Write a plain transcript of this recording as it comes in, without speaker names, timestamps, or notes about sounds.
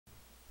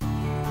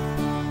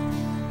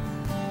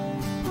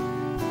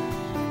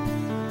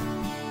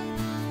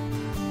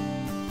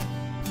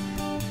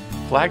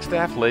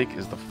Flagstaff Lake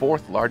is the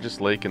fourth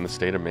largest lake in the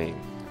state of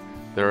Maine.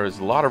 There is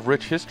a lot of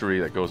rich history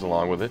that goes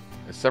along with it,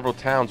 as several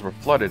towns were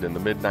flooded in the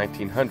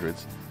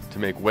mid-1900s to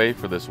make way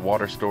for this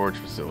water storage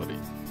facility,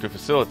 to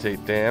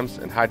facilitate dams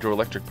and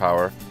hydroelectric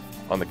power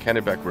on the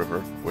Kennebec River,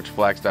 which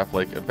Flagstaff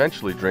Lake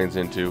eventually drains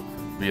into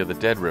via the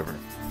Dead River.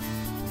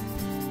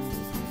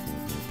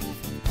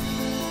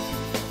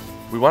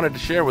 We wanted to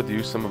share with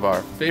you some of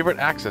our favorite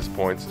access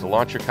points to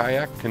launch your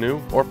kayak,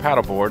 canoe, or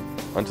paddleboard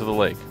onto the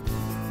lake.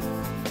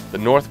 The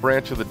north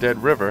branch of the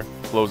Dead River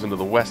flows into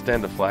the west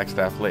end of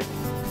Flagstaff Lake.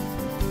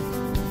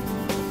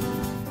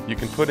 You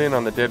can put in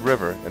on the Dead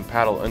River and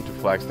paddle into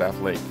Flagstaff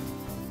Lake.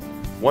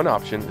 One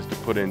option is to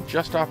put in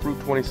just off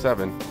Route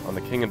 27 on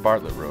the King and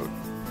Bartlett Road.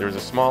 There is a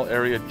small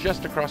area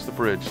just across the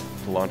bridge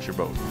to launch your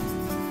boat.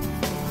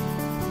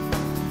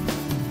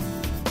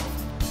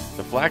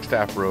 The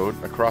Flagstaff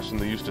Road across from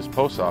the Eustis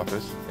Post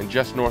Office and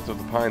just north of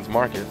the Pines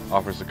Market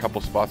offers a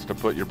couple spots to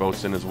put your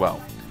boats in as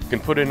well. You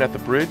can put in at the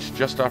bridge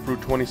just off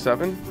Route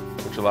 27,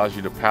 which allows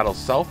you to paddle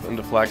south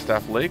into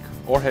Flagstaff Lake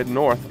or head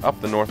north up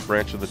the north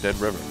branch of the Dead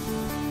River.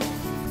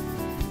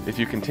 If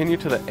you continue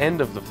to the end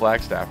of the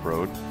Flagstaff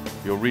Road,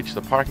 you'll reach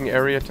the parking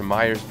area to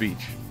Myers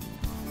Beach.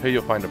 Here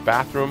you'll find a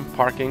bathroom,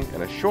 parking,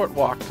 and a short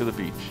walk to the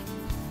beach.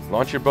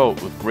 Launch your boat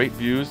with great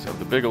views of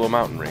the Bigelow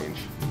Mountain Range.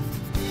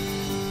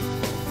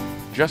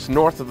 Just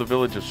north of the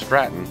village of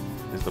Stratton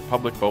is the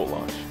public boat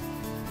launch.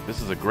 This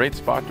is a great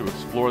spot to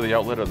explore the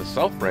outlet of the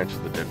south branch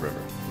of the Dead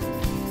River.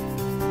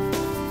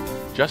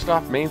 Just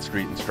off Main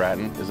Street in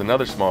Stratton is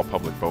another small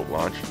public boat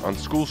launch on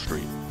School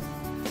Street.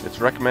 It's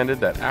recommended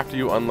that after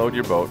you unload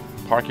your boat,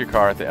 park your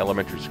car at the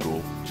elementary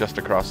school just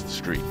across the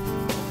street.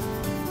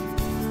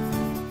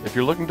 If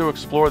you're looking to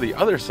explore the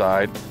other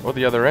side or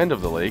the other end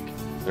of the lake,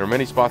 there are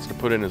many spots to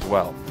put in as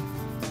well.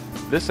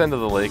 This end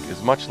of the lake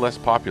is much less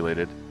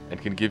populated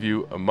and can give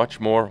you a much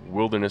more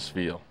wilderness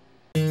feel.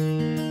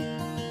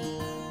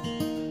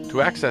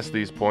 To access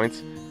these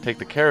points, take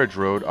the carriage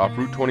road off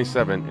Route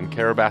 27 in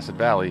Carrabassett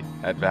Valley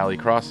at Valley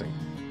Crossing.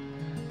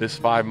 This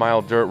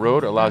 5-mile dirt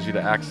road allows you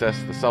to access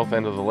the south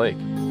end of the lake.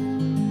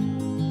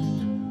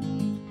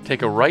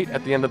 Take a right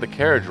at the end of the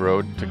carriage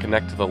road to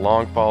connect to the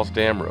Long Falls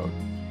Dam Road.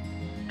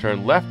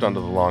 Turn left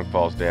onto the Long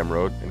Falls Dam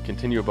Road and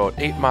continue about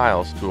 8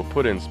 miles to a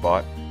put-in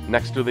spot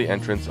next to the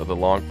entrance of the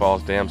Long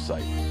Falls Dam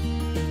site.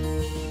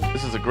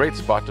 This is a great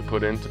spot to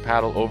put in to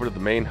paddle over to the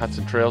main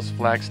Hudson Trails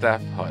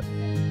Flagstaff hut.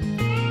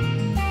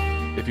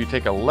 If you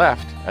take a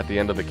left at the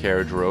end of the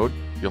carriage road,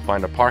 you'll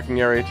find a parking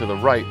area to the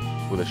right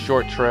with a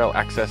short trail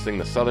accessing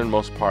the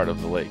southernmost part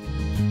of the lake.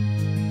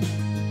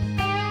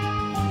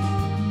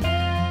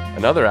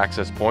 Another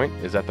access point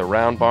is at the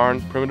Round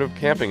Barn Primitive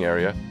Camping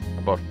Area,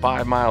 about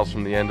 5 miles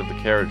from the end of the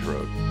carriage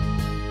road.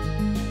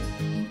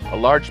 A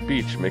large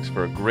beach makes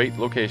for a great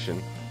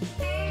location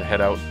to head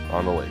out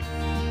on the lake.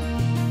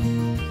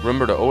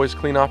 Remember to always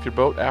clean off your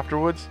boat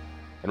afterwards,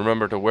 and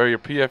remember to wear your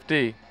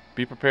PFD.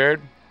 Be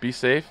prepared, be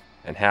safe,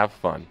 and have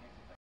fun.